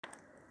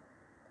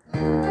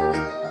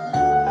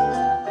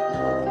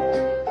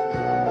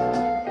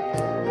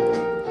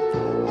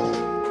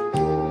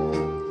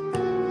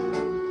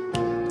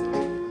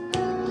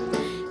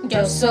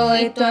Yo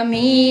soy tu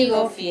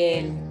amigo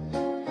fiel.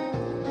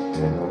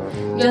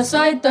 Yo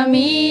soy tu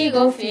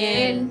amigo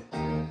fiel.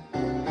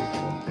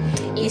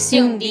 Y si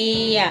un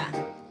día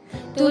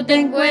tú te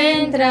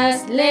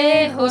encuentras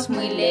lejos,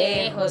 muy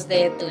lejos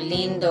de tu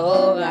lindo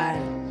hogar,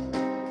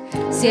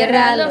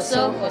 cierra los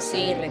ojos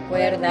y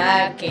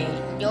recuerda que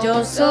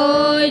yo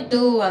soy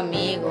tu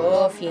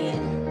amigo fiel.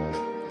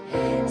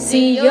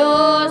 Si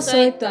yo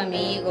soy tu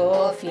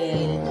amigo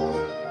fiel.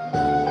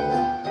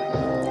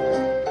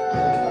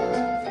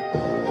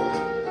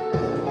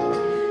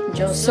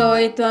 Yo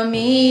soy tu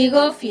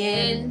amigo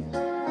fiel.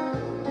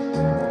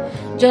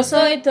 Yo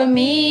soy tu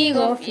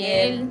amigo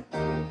fiel.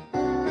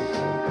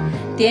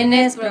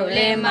 Tienes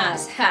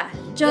problemas,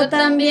 yo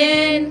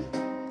también.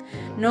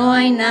 No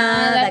hay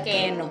nada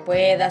que no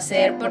pueda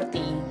hacer por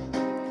ti.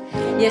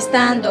 Y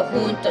estando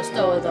juntos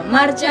todo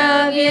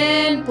marcha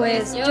bien,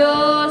 pues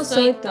yo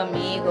soy tu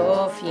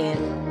amigo fiel.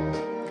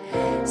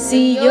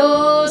 Sí,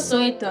 yo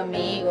soy tu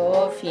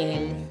amigo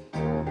fiel.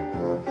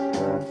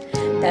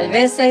 Tal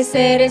vez hay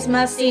seres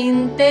más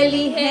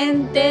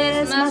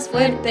inteligentes, más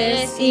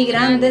fuertes y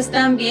grandes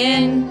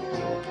también.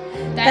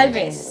 Tal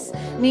vez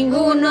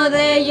ninguno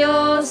de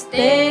ellos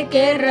te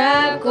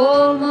querrá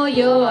como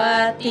yo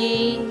a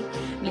ti,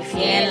 mi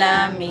fiel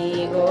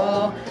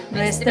amigo,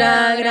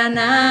 nuestra gran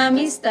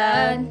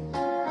amistad.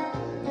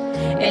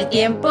 El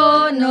tiempo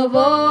no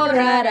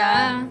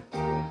borrará,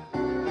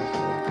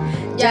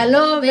 ya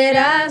lo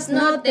verás,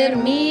 no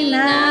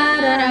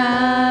terminará.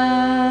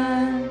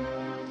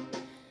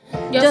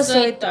 Yo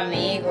soy tu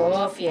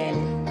amigo fiel.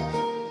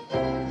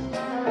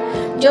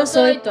 Yo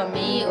soy tu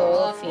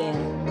amigo fiel.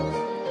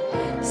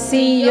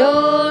 Sí,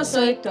 yo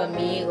soy tu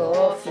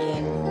amigo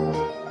fiel.